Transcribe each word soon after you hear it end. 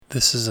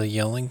This is a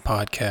yelling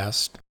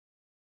podcast.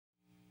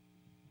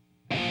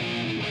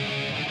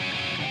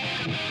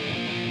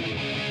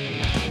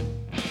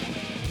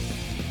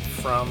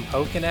 From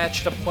poking at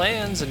you to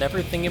plans and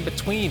everything in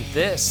between,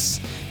 this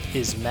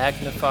is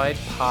Magnified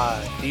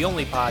Pod, the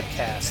only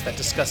podcast that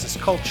discusses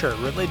culture,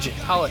 religion,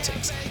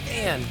 politics,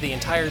 and the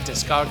entire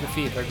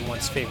discography of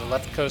everyone's favorite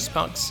left coast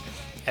punks,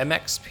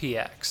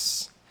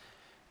 MXPX.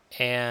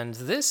 And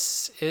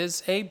this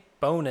is a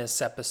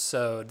bonus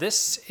episode.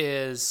 This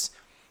is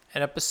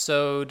an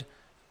episode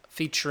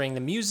featuring the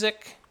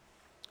music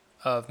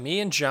of me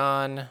and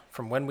John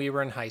from when we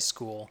were in high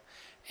school.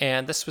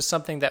 And this was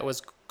something that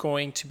was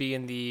going to be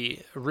in the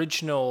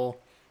original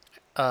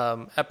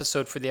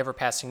episode for the Ever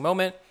Passing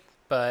Moment,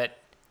 but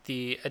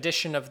the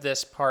addition of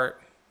this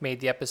part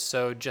made the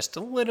episode just a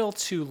little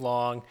too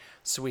long,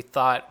 so we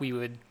thought we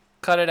would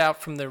cut it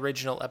out from the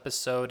original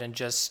episode and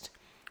just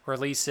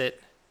release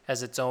it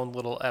as its own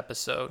little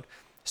episode.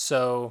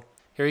 So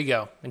here you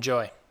go.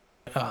 Enjoy.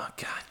 Oh,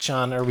 God,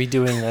 John, are we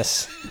doing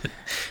this?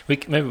 We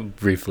can, maybe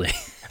briefly.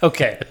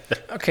 Okay,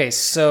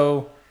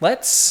 so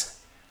let's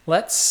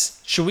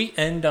should we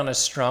end on a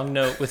strong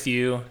note with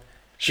you?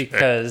 Sure.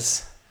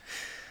 Because,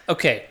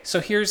 okay, so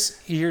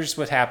here's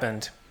what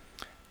happened.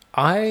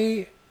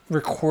 I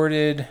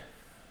recorded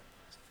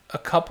a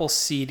couple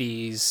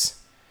CDs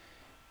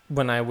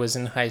when I was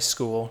in high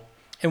school.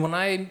 And when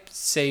I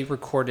say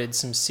recorded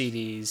some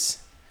CDs,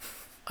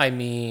 I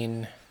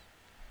mean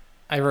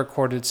I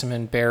recorded some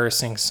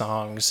embarrassing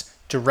songs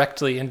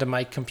directly into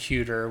my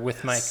computer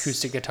with my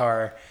acoustic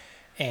guitar,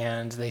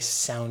 and they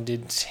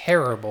sounded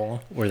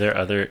terrible.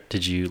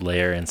 Did you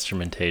layer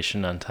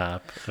instrumentation on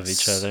top of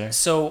each other?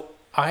 So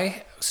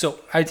I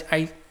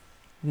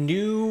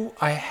knew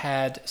I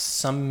had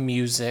some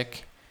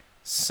music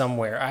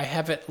somewhere. I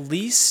have at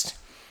least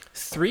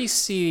 3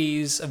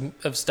 CDs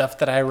of stuff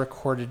that I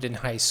recorded in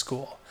high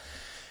school,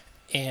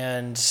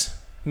 and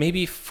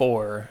maybe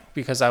 4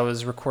 because I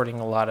was recording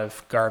a lot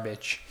of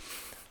garbage.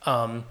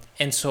 And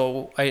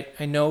so I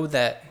know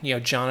that,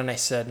 John and I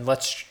said,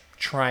 let's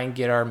try and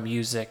get our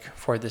music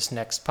for this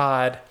next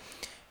pod.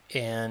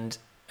 And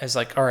I was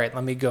like, all right,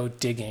 let me go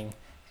digging.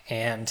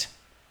 And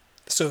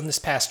so in this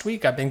past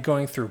week, I've been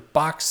going through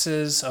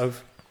boxes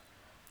of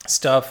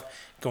stuff,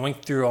 going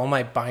through all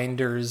my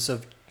binders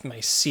of my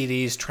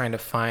CDs, trying to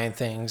find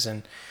things.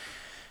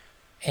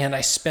 And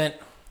I spent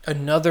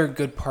another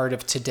good part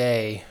of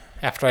today,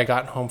 after I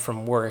got home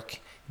from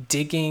work,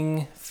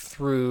 digging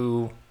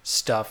through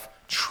stuff,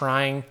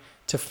 trying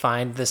to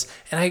find this.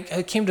 And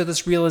I came to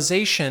this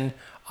realization: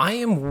 I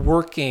am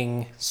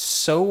working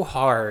so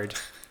hard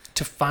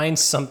to find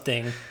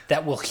something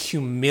that will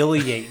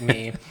humiliate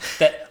me.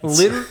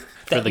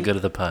 For the good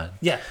of the pod.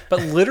 Yeah,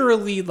 but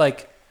literally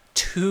like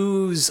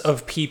 2s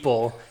of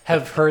people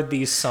have heard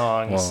these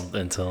songs. Well,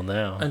 until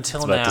now. It's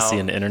about to see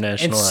an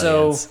international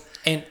audience.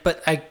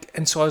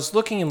 So I was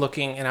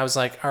looking, and I was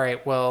like, all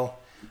right, well,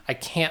 I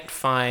couldn't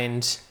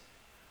find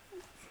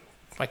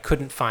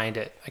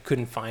it. I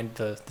couldn't find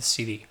the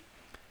CD.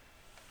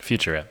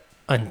 Future Rep.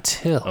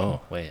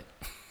 Until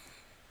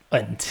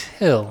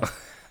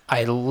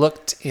I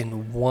looked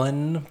in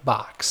one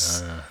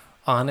box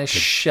on a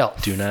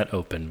shelf. Do not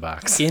open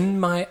box. In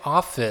my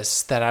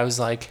office that I was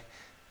like,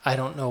 I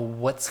don't know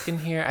what's in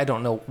here. I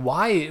don't know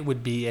why it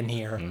would be in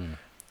here.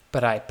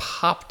 But I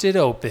popped it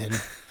open,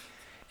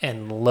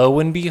 and lo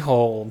and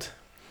behold,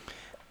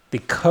 the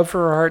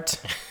cover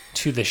art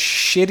to the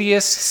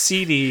shittiest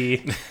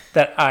CD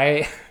that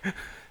I...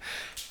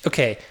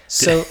 Okay,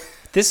 so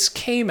this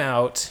came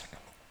out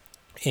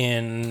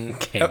in...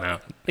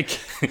 It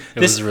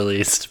was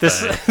released by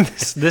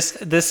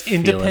this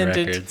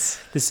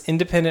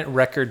independent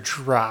record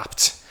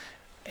dropped.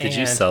 Did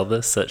you sell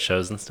this at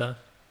shows and stuff?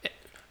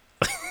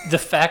 The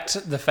fact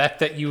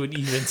that you would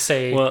even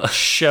say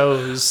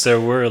shows...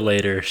 There were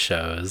later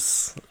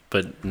shows,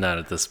 but not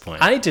at this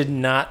point. I did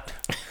not...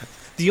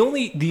 The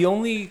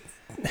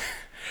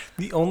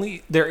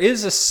only there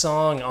is a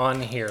song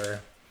on here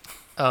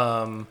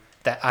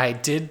that I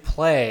did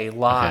play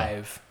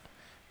live.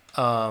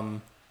 Okay.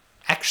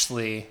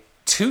 Actually,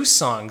 2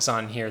 songs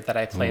on here that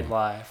I played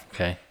live.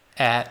 Okay.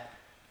 At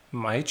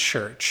my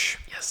church.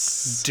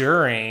 Yes.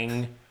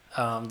 During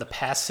the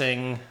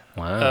passing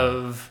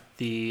of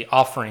the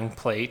offering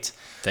plate.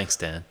 Thanks,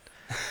 Dad.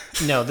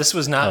 No, this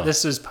was not.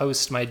 This was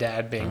post my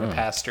dad being a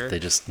pastor. They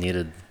just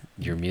needed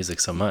your music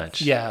so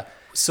much. Yeah.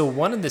 So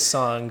one of the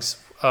songs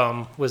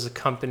was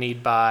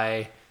accompanied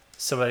by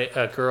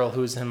a girl who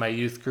was in my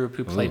youth group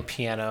who played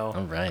piano.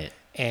 All right.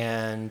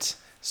 And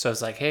so I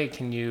was like, hey,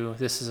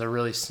 this is a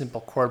really simple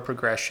chord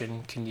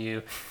progression.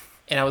 And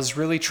I was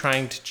really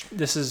trying to,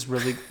 this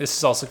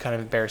is also kind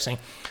of embarrassing,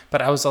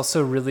 but I was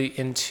also really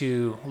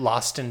into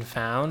Lost and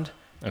Found.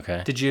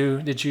 Okay.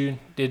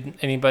 Did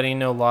anybody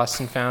know Lost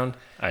and Found?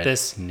 I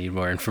need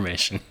more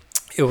information.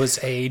 It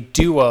was a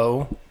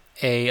duo,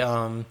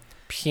 a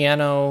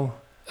piano,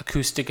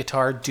 acoustic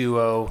guitar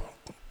duo,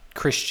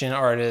 Christian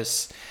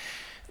artists.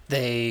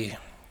 They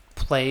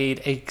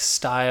played a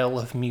style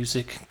of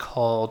music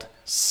called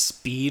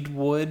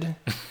Speedwood,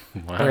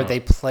 Wow. where they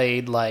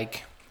played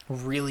like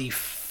really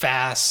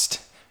fast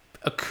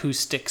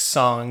acoustic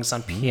songs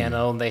on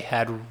piano, and they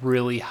had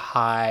really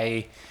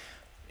high,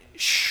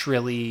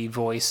 shrilly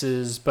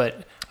voices.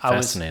 But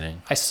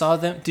Fascinating. I saw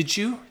them. Did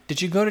you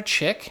go to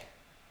Chick?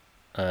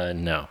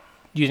 No.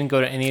 You didn't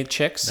go to any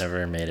Chicks?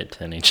 Never made it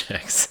to any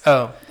checks.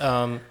 Oh,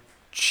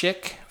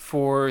 Chick,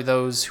 for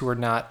those who are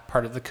not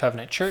part of the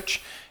Covenant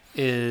Church,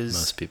 is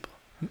Most people.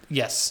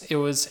 yes, it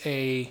was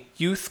a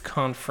youth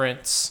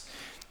conference.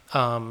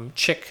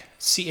 Chick,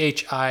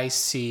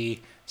 CHIC,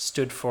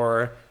 stood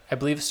for, I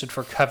believe it stood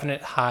for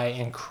Covenant High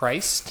in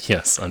Christ.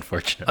 Yes,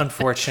 unfortunately.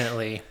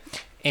 Unfortunately.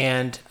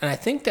 And I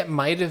think that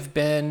might have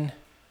been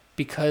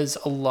because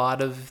a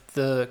lot of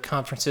the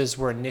conferences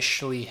were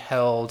initially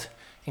held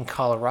in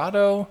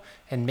Colorado,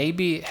 and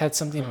maybe it had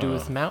something to do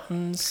with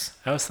mountains.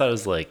 I always thought it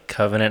was like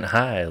Covenant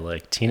High,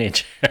 like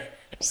teenagers.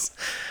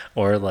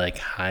 Or like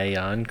High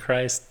on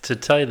Christ. To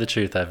tell you the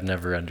truth, I've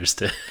never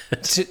understood.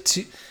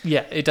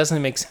 Yeah, it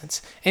doesn't make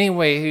sense.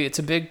 Anyway, it's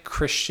a big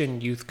Christian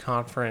youth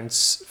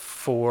conference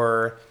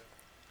for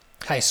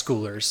high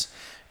schoolers.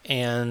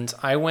 And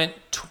I went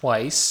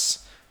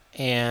twice,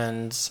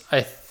 and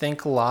I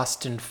think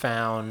Lost and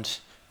Found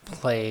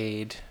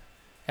played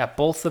at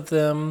both of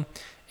them.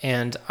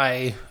 And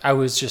I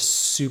was just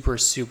super,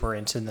 super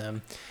into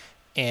them.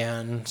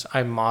 And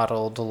I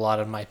modeled a lot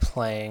of my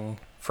playing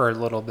for a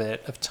little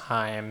bit of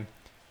time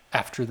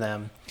after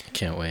them.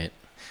 Can't wait.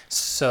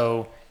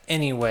 So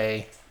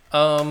anyway,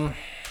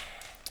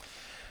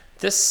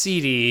 this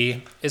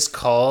CD is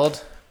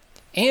called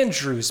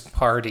Andrew's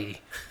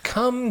Party.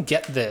 Come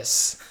get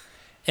this.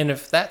 And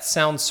if that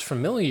sounds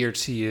familiar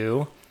to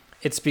you,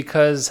 it's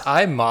because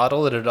I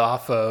modeled it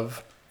off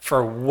of,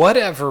 for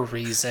whatever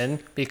reason,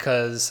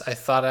 because I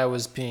thought I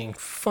was being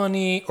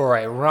funny or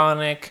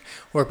ironic,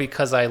 or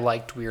because I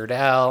liked Weird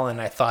Al and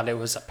I thought it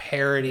was a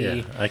parody.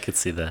 Yeah, I could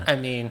see that. I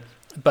mean,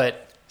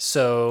 but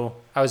so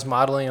I was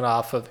modeling it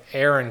off of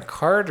Aaron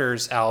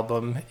Carter's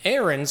album,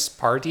 Aaron's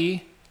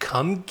Party,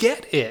 Come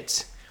Get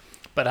It.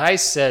 But I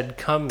said,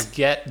 come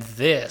get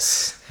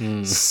this.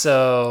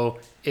 So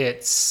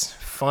it's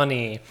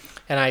funny.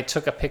 And I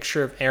took a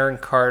picture of Aaron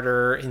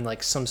Carter in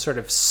like some sort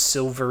of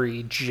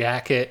silvery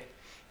jacket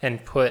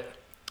and put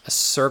a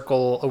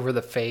circle over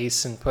the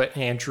face and put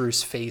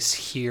Andrew's face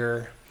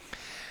here.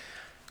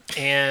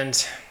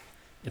 And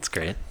It's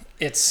great.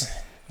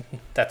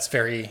 that's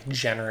very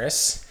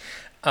generous.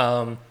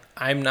 I'm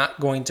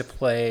not going to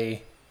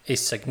play a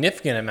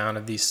significant amount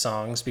of these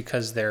songs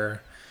because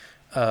they're,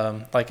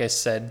 like I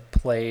said,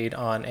 played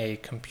on a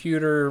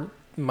computer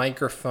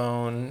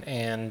microphone,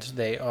 and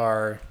they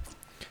are,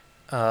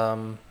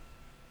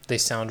 they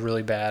sound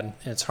really bad,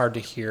 and it's hard to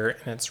hear,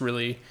 and it's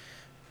really,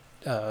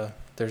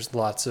 there's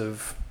lots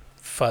of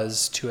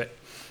fuzz to it.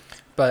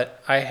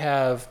 But I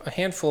have a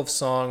handful of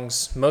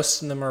songs.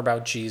 Most of them are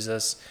about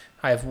Jesus.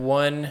 I have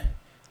one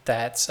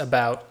that's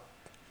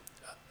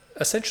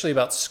essentially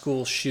about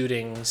school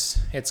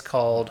shootings. It's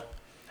called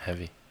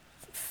Heavy.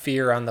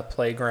 Fear on the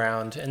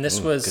Playground. And this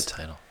was good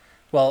title.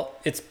 Well,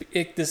 I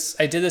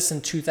did this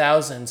in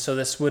 2000, so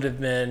this would have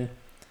been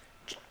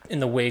in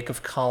the wake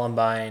of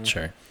Columbine.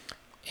 Sure.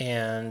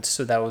 And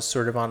so that was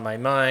sort of on my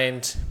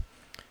mind.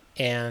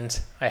 And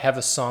I have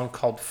a song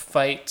called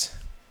Fight.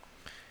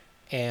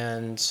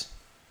 And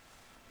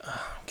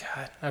oh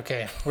God.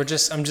 Okay. I'm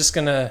just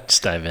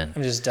dive in.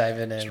 I'm just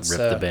diving in. Just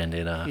rip the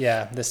Band-Aid off.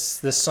 Yeah, this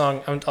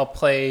song, I'll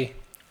play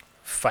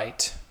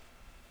Fight.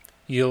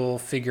 You'll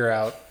figure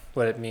out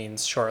what it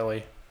means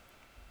shortly.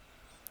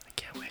 I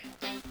can't wait.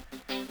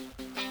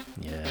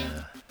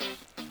 Yeah.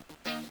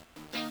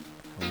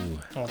 Ooh,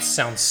 Oh, it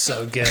sounds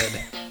so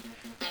good.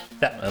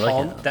 That I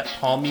like it. That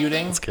palm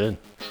muting. that's good.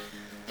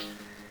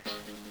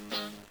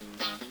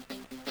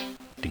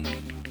 Ding, ding,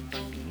 ding,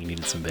 ding, ding. You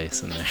needed some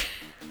bass in there.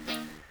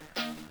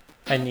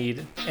 I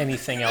need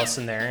anything else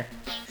in there.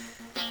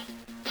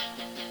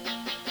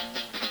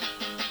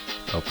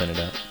 Open it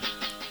up.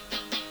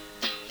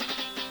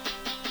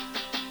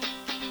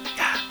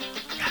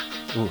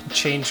 Ooh.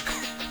 Change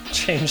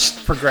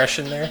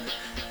progression there.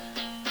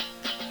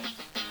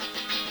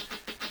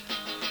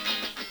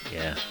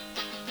 Yeah.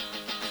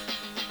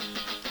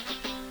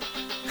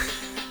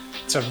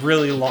 It's a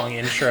really long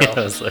intro.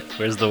 I was like,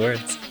 where's the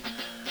words?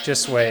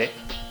 Just wait.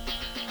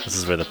 This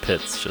is where the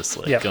pit's just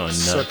like Yep, going nuts.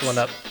 circling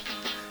up.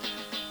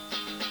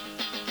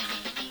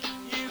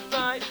 You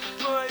fight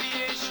for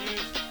the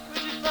issues,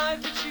 but you fight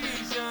for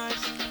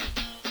Jesus.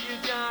 You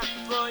die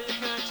for your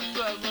country,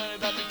 but what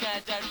about the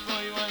cat died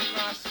before you on the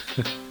cross?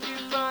 You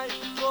fight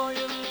for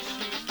your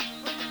issues,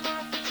 but you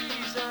fight for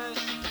Jesus.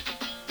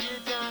 You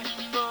die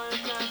for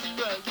your country,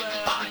 but what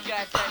about the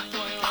cat died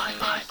before you on the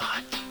cross?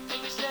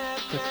 Take a step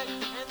back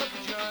and look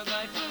at your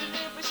life, put it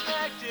in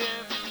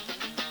perspective.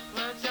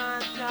 What's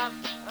on top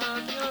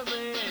of your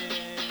list?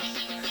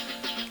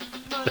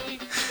 Money,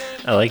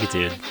 I like it,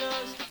 dude.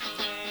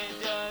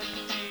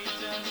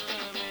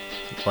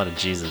 A lot of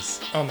Jesus.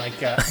 Oh my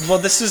God. Well,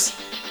 this is.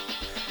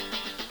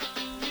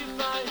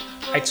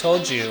 I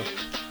told you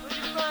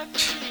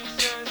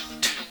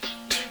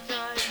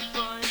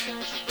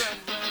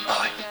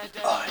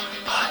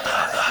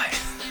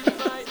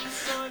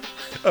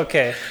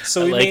Okay,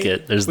 so I we like made-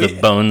 it. There's we- the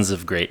bones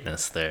of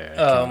greatness there.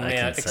 Oh I can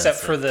man! sense Except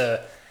for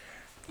it.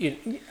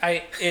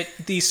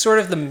 the sort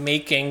of the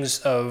makings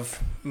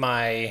of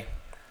my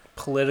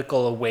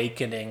political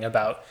awakening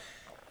about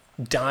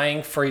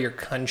dying for your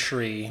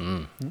country,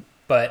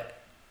 but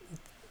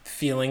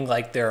feeling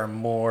like there are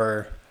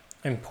more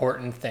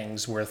important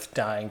things worth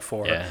dying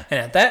for. Yeah. And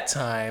at that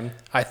time,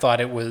 I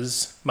thought it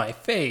was my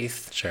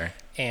faith, Sure.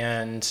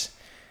 and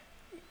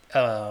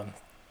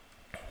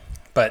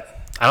but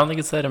I don't think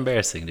it's that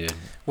embarrassing, dude.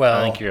 well,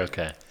 I think you're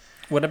okay.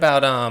 what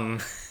about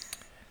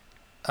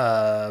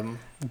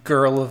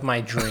girl of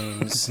my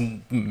dreams?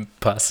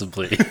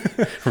 Possibly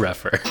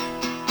rougher.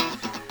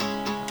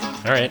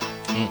 All right.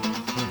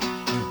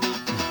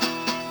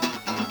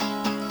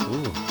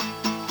 Ooh.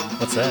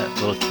 What's that?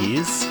 Little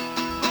keys?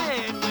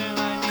 When will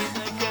I meet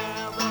the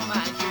girl of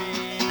my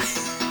dreams?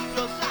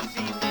 You're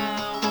sassy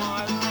now,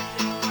 or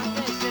acting like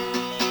the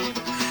same.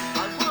 I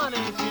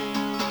wanted to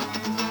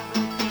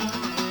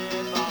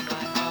live all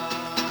my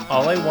heart.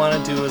 All I want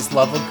to do is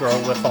love a girl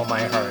with all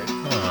my heart.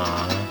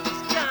 Aww.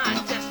 This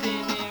contest in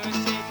here is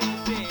Satan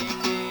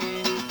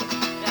picking.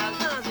 That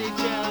lousy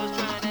girl's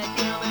trying to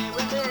kill me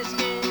with this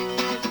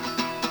game.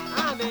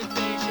 I'm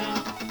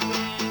impatient.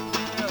 When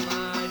will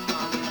I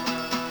fall in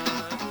love?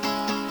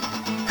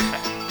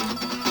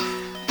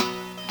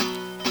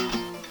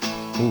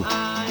 Ooh. I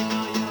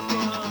know you're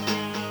full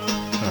through.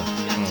 Got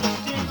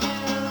trust in you.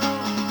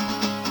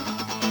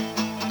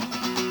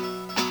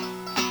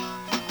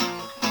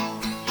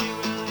 You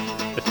will lead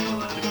me to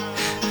a girl.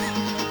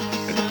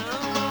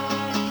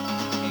 Someone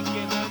can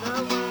give her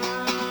the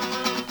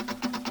world.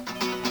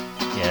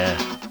 Yeah.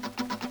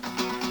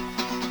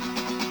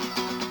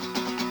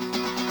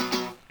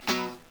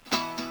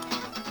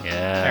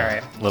 Yeah. All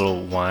right.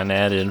 Little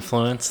Juanette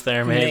influence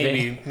there,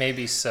 maybe.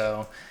 Maybe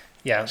so.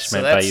 Yeah. She so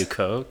might buy that's you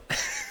Coke.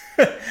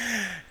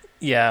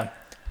 yeah.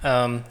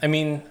 I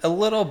mean,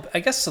 I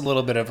guess a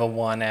little bit of a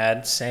one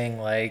ad saying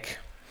like,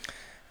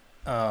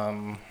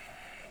 the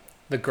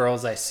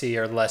girls I see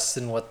are less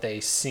than what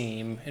they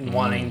seem, and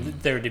wanting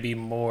there to be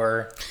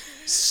more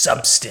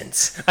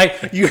substance.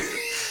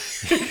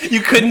 You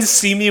couldn't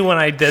see me when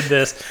I did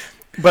this,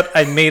 but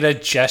I made a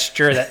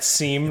gesture that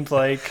seemed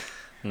like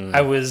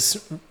I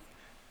was.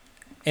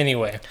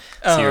 Anyway,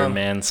 So you're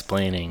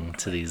mansplaining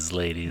to these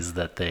ladies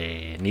that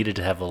they needed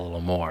to have a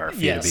little more for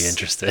you to be Yes.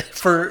 interested.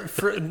 for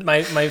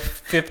my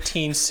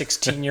 15,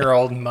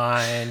 16-year-old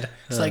mind,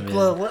 it's like,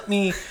 well, let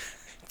me.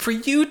 For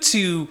you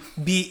to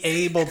be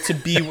able to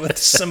be with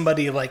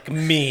somebody like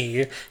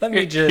me, let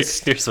me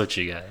just. Here's what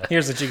you got.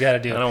 Here's what you got to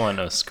I do. don't want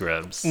no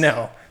scrubs.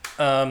 No.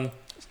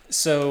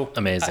 So.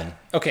 Amazing.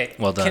 Okay.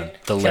 Well done.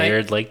 can I-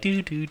 Layered, like,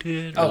 do.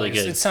 Really Oh, good.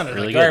 it sounded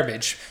really like good.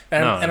 garbage,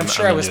 and, No, and I'm I'm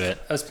sure I was into it.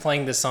 I was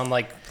playing this on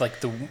like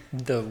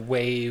the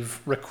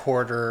Wave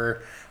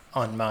recorder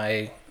on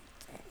my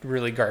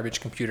really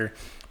garbage computer,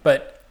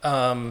 but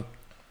I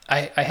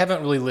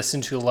haven't really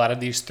listened to a lot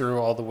of these through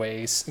all the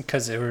ways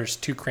because it was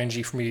too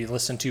cringy for me to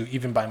listen to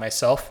even by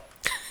myself.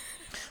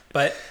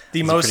 But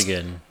the These are most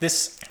pretty good.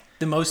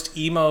 the most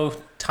emo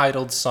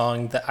titled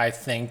song that I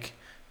think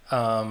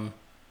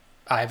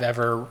I've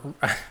ever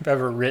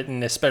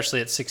written,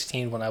 especially at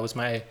 16 when I was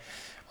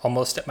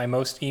almost at my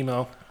most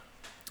emo,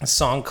 a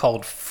song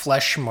called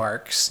Flesh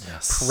Marks,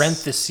 Yes.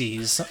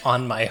 parentheses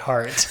on my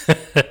heart.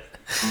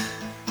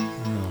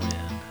 Oh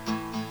man.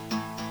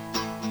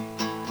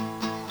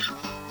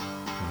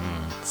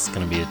 It's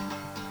gonna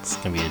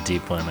be a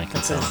deep one. I can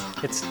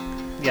It's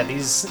tell.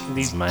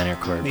 these Minor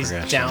chord these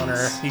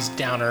progressions.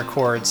 downer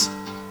chords.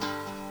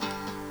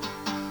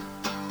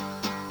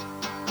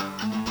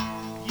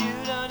 You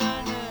don't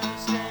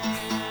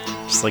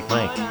understand Just like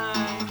Mike. what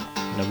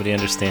I'm Nobody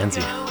understands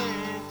you. going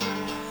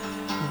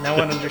through. No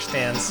one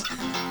understands.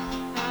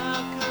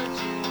 How could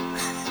you?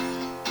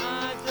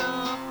 I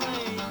don't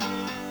blame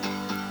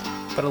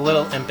you. But a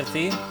little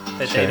empathy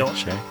that they don't.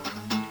 Sure.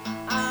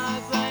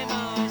 I blame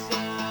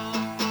myself.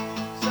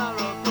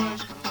 Sorrow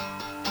pushed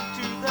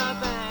to the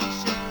back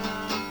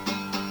shelf.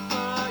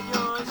 Put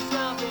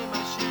yourself in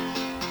my shoes.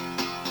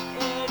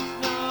 It's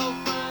no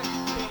fun.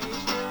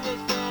 Patient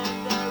is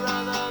better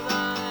other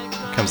than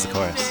Here comes the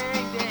chorus.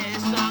 sing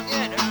this song.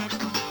 It hurts.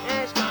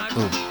 It scars.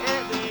 Ooh.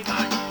 It leaves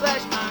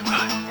flesh marks.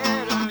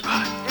 It hurts.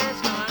 It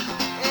scars.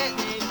 It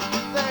leaves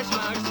flesh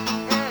marks.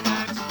 It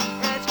hurts.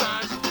 It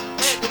scars.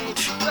 It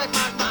leaves flesh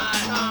marks. My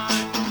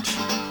heart.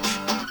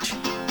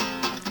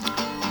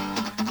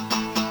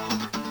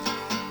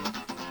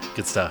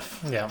 Good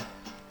stuff. Yeah.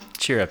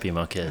 Cheer up,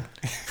 emo kid.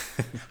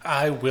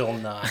 I will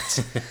not.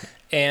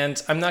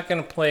 And I'm not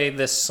going to play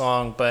this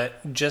song,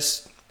 but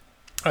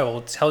I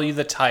will tell you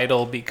the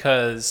title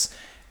because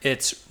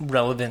it's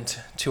relevant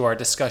to our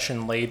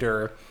discussion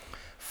later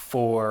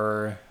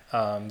for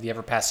the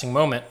ever passing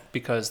moment,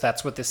 because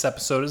that's what this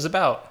episode is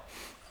about.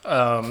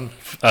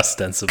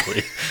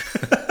 Ostensibly.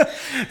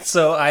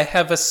 So I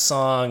have a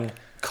song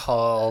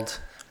called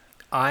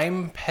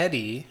I'm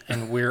Petty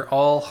and We're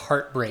All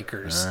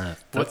Heartbreakers.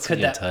 That's a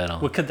good title.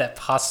 What could that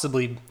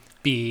possibly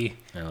be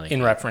I like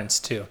in it. reference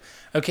to?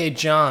 Okay,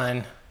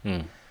 John.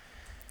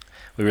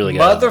 We really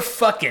got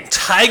Motherfucking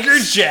Tiger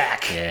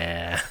Jack.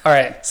 Yeah. All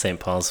right. St.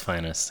 Paul's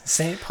finest.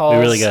 St. Paul's.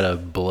 We really got to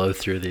blow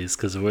through these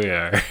because we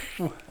are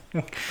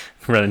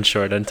running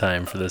short on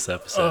time for this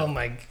episode. Oh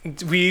my.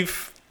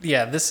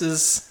 This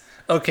is.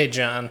 Okay,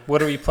 John.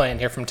 What are we playing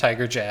here from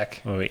Tiger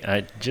Jack? Well,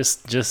 I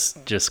just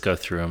go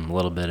through them, a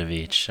little bit of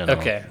each, and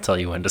Okay. I'll tell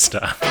you when to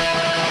stop.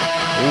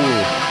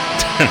 Ooh.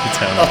 Turn it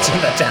down. I'll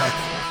turn that down.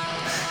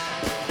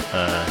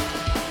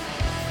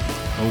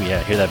 Oh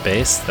yeah, hear that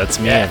bass? That's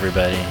me, Yeah.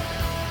 everybody.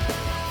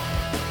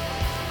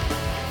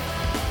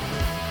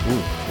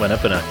 Ooh, went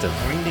up an octave.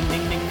 Ring, ding,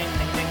 ding, ding, ding,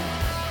 ding, ding.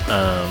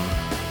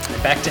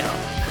 Back down.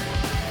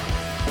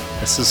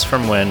 This is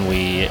from when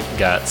we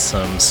got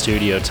some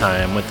studio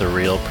time with the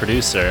real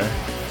producer.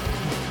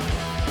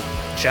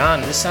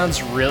 John, this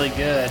sounds really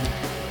good.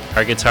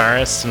 Our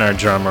guitarist and our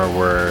drummer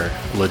were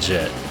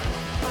legit.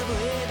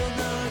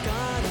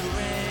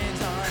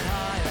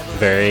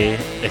 Very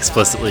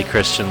explicitly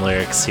Christian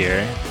lyrics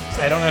here.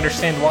 I don't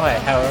understand why.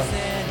 How?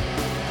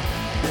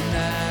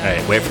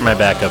 Alright, wait for my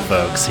backup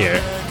folks here.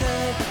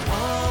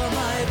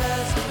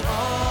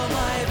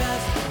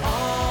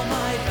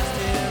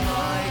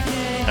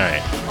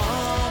 Alright,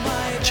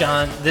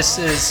 John, this.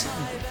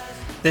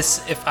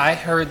 If I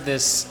heard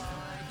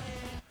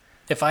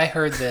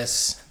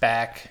this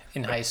back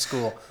in high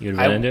school, You'd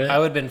have been into it? I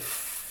would have been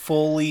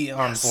fully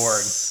on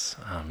board.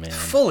 oh man.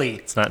 Fully.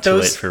 It's not too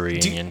late for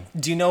reunion.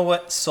 Do you know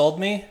what sold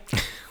me?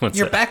 What's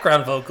Your that?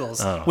 background vocals.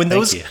 Oh, when thank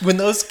those you. when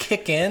those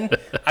kick in,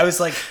 I was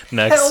like, hell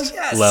Next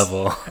yes.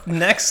 level.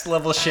 Next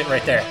level shit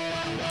right there.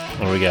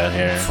 What do we got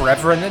here?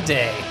 Forever and a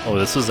Day. Oh,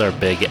 this was our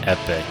big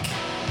epic.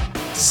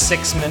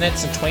 6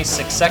 minutes and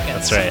 26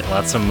 seconds. That's right,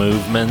 lots of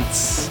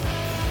movements.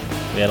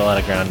 We had a lot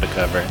of ground to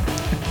cover.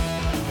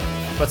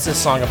 What's this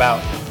song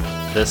about?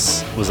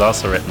 This was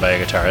also written by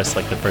a guitarist,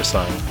 like the first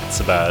song. It's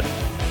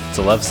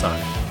a love song,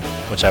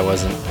 which I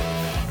wasn't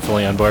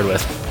fully on board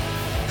with.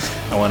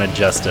 I wanted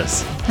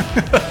justice.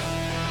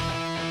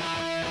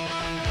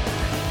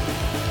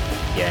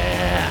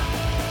 Yeah.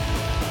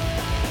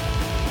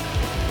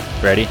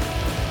 Ready?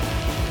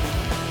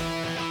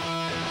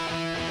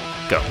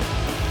 Go.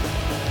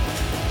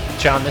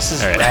 John, this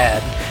is All right.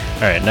 rad.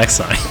 All right, next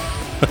song.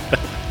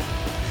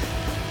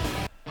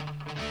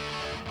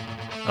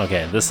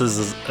 Okay, this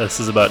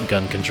is about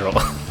gun control.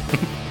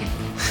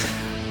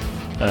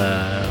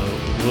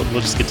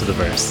 We'll just get to the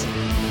verse.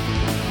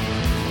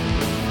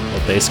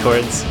 Well, bass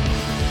chords.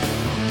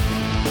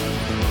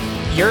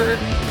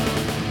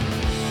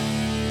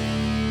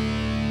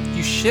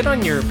 You shit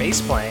on your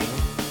bass playing,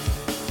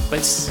 but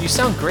you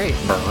sound great.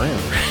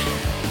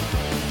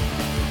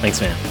 Thanks,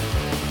 man.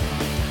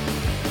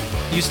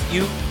 You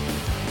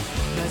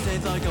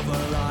Message like a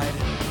ride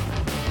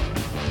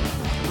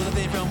with a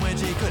thing from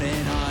which he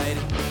couldn't hide.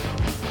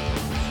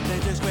 They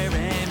just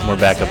wearing More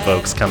backup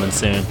folks coming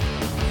soon.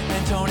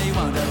 and Tony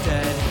wound up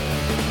dead.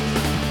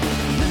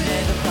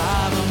 Eliminate the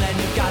problem and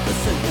you got the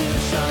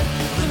solution.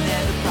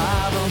 Eliminate the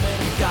problem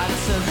and you got a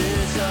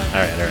solution.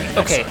 All right. Next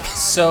Okay, song.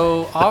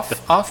 so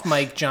off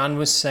mic, John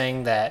was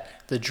saying that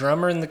the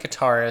drummer and the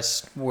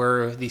guitarist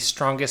were the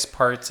strongest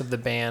parts of the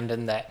band,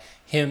 and that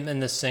him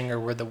and the singer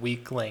were the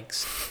weak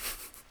links.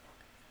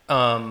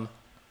 And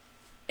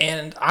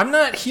I'm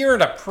not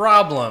hearing a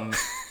problem.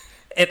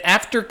 And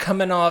after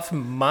coming off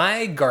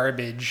my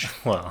garbage,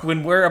 Well.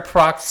 when we're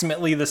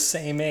approximately the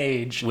same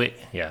age, We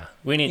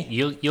need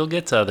you'll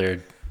get to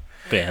other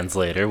bands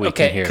later. We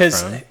can hear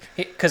from.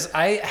 because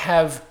I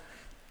have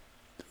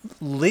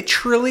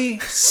literally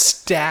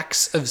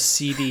stacks of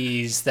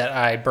CDs that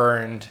I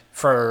burned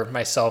for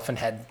myself and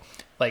had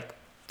like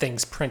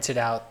things printed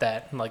out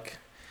that like.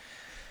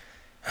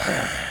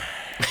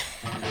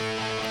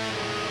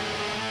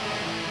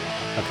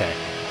 Okay,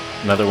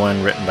 another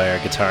one written by our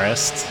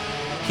guitarist.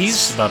 It's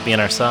He's about being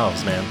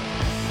ourselves, man.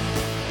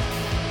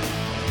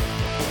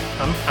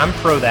 I'm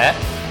pro that.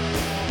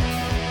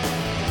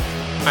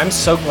 I'm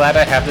so glad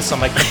I have this on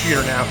my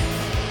computer now.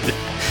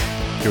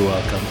 You're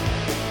welcome.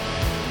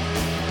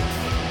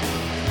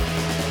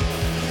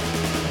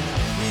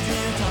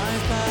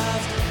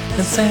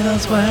 And say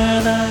those were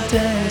the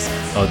days.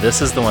 Oh,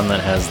 this is the one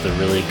that has the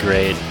really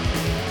great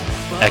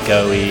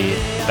echoey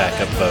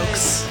backup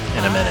folks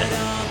in a minute.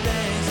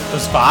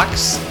 Those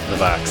Vox. The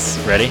box.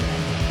 Ready?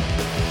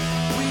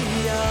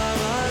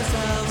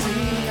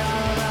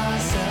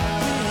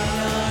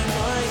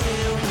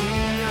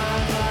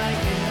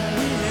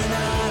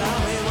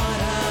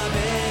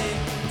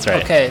 That's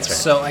right. Okay, that's right.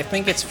 so I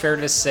think it's fair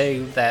to say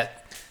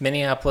that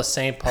Minneapolis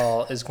St.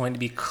 Paul is going to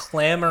be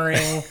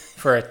clamoring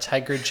for a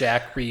Tiger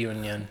Jack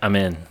reunion. I'm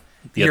in.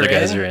 The You're other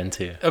guys in? are in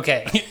too.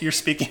 Okay, you're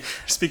speaking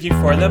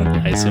for them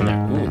I assume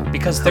they're. Ooh,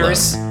 because hello.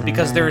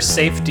 there is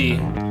safety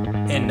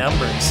in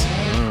numbers.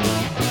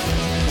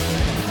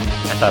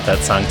 I thought that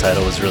song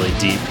title was really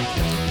deep.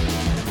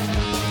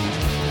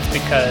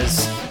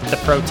 Because the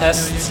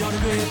protests,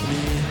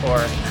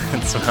 or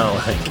It's not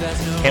like,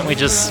 can't we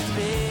just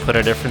put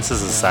our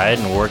differences aside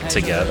and work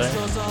together?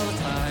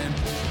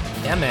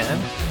 yeah,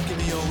 man.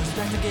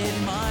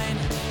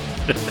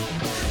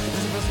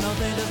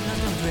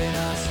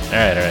 All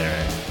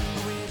right.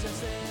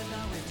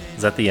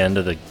 Is that the end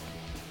of the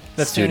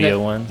That's the studio end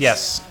of- ones?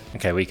 Yes.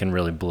 Okay, we can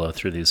really blow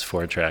through these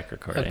 4-track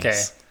recordings. Okay.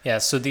 Yeah,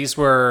 so these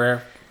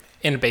were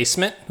in a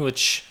basement,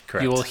 which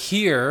Correct. you will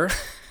hear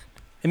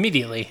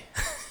immediately.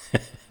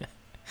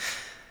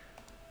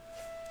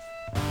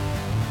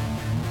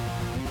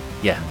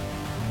 Yeah.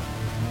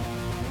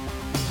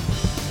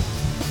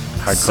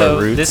 Hardcore So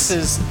roots.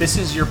 this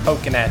is your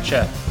poking at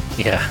ya.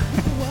 Yeah.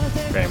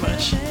 Very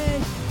much.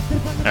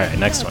 All right,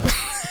 next one.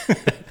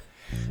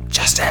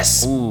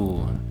 Justice.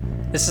 Ooh,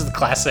 This is the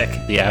classic.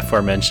 the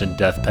aforementioned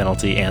death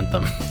penalty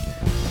anthem.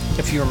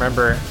 If you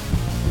remember,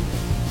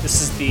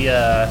 this is the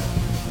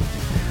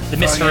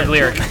misheard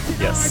lyric.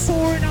 Yes.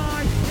 For an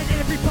eye, and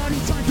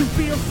everybody's trying to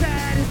feel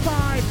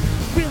satisfied.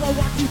 Feel I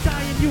watch you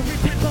die and you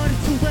repent, but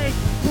it's too late.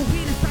 The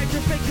weed inside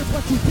your fingers,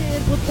 what you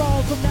did was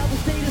wrong, so now the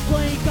state is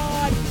playing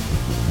God.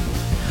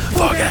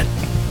 Forget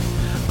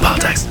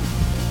politics.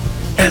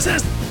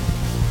 SS.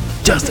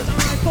 Justice.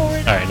 All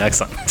right,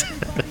 next one.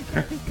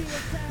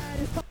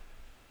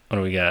 What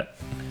do we got?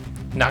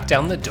 Knock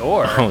down the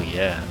door. Oh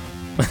yeah.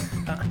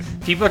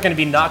 People are going to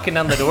be knocking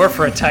on the door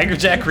for a Tiger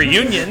Jack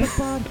reunion.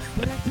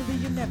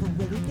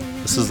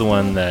 This is the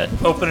one that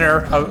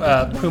Opener,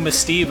 Puma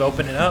Steve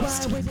opening up.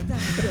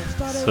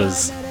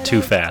 was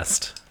too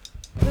fast.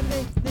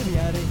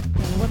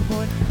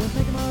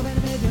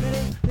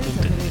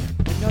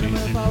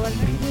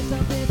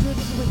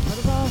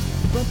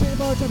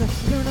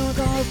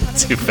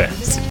 Too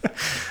fast.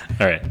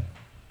 All right.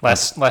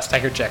 Last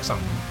Tiger Jack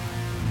song.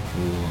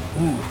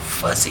 Ooh,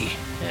 fuzzy.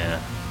 Yeah.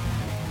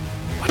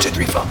 1, 2,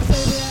 3, 4.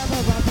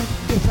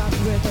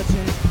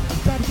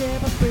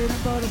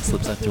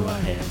 Slips out through our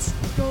hands.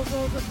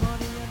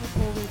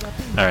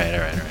 All right.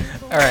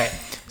 All right.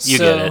 You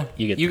so get it.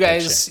 You get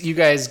the you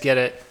guys get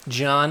it.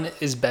 John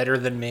is better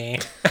than me.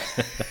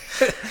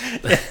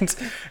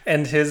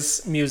 and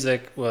his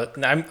music, well,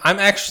 I'm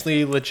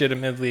actually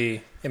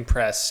legitimately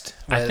impressed.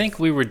 I with- think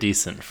we were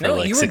decent for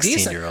like you were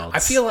decent. 16-year-olds. I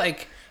feel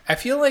like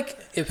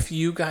if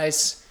you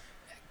guys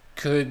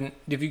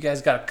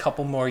got a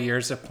couple more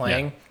years of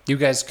playing, Yeah. you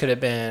guys could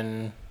have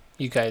been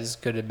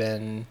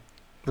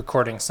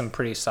recording some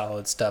pretty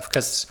solid stuff.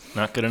 Because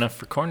Not good enough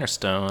for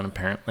Cornerstone,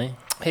 apparently.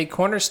 hey,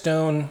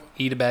 Cornerstone,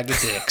 eat a bag of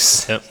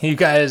dicks. Yep. You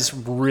guys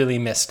really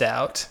missed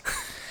out.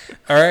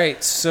 All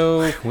right,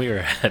 so We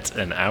are at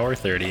an hour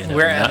 30 and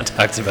We're have at- not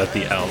talked about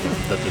the album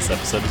that this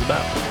episode is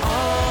about.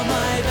 All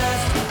my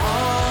best,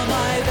 all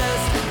my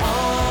best,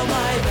 all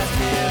my best,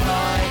 hear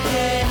my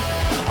king.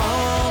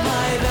 All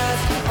my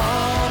best,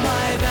 all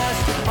my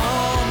best,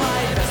 all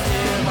my best,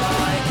 hear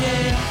my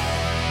king.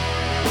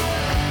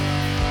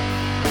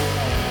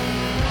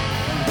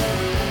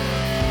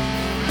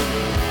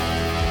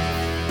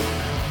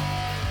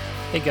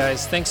 hey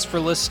guys, thanks for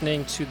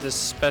listening to this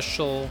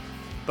special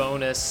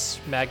bonus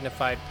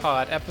Magnified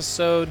Pod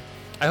episode.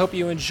 I hope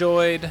you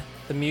enjoyed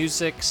the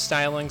music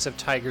stylings of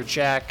Tiger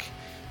Jack,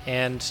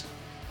 and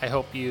I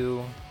hope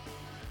you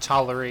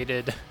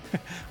tolerated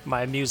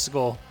my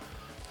musical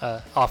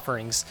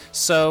offerings.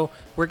 So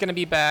we're going to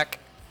be back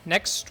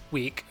next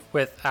week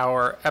with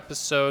our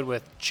episode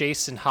with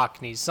Jason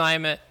Hockney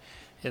Zymet,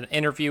 an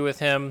interview with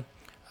him.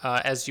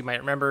 As you might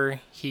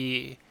remember,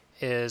 he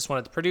is one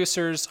of the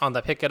producers on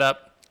the Pick It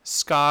Up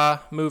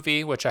Ska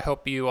movie, which I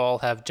hope you all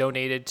have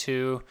donated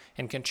to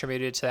and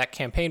contributed to that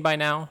campaign by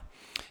now.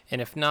 And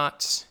if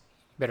not,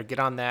 you better get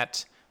on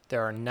that.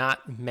 There are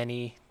not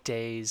many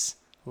days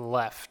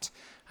left.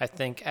 I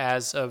think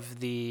as of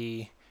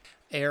the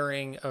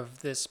airing of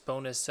this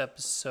bonus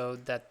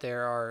episode that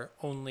there are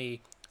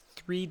only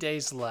 3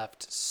 days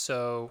left,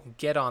 so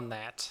get on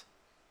that.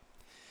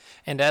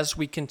 And as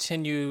we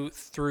continue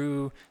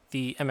through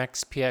the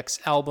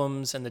MXPX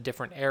albums and the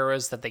different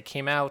eras that they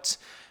came out,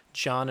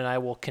 John and I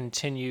will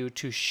continue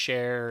to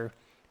share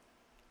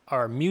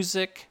our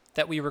music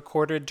that we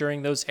recorded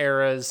during those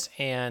eras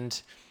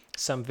and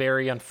some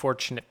very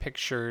unfortunate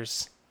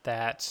pictures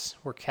that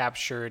were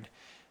captured,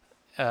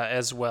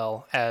 as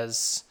well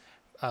as,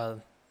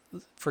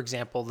 for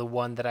example, the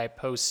one that I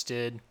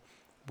posted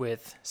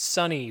with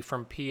Sonny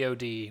from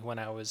POD when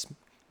I was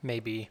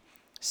maybe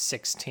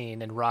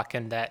 16 and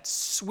rocking that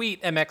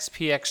sweet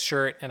MXPX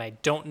shirt, and I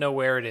don't know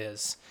where it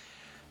is.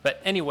 But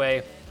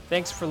anyway,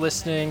 thanks for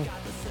listening,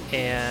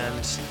 and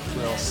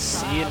we'll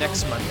see you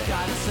next Monday.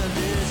 Got a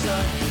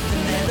solution,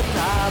 deny the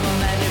problem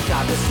and you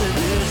got the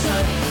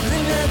solution.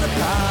 Deny the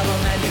problem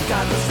and you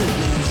got the